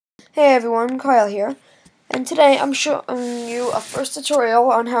Hey everyone, Kyle here, and today I'm showing you a first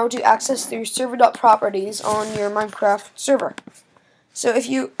tutorial on how to access the server.properties on your Minecraft server. So if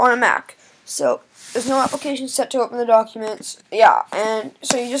you, on a Mac, so there's no application set to open the documents, and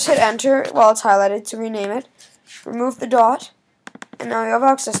so you just hit enter while it's highlighted to rename it, remove the dot, and now you have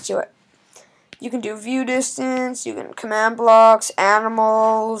access to it. You can do view distance, you can command blocks,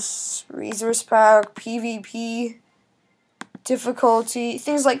 animals, resource pack, PvP, difficulty,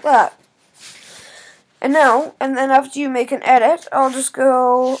 things like that. And then after you make an edit, I'll just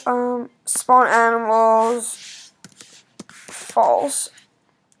go spawn animals false.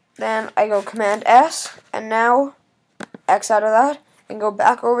 Then I go command S, and now X out of that, and go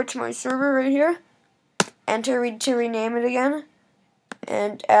back over to my server right here. Enter to rename it again,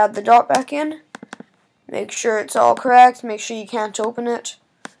 and add the dot back in. Make sure it's all correct. Make sure you can't open it,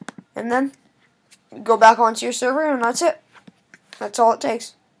 and then go back onto your server, and that's it. That's all it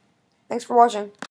takes. Thanks for watching.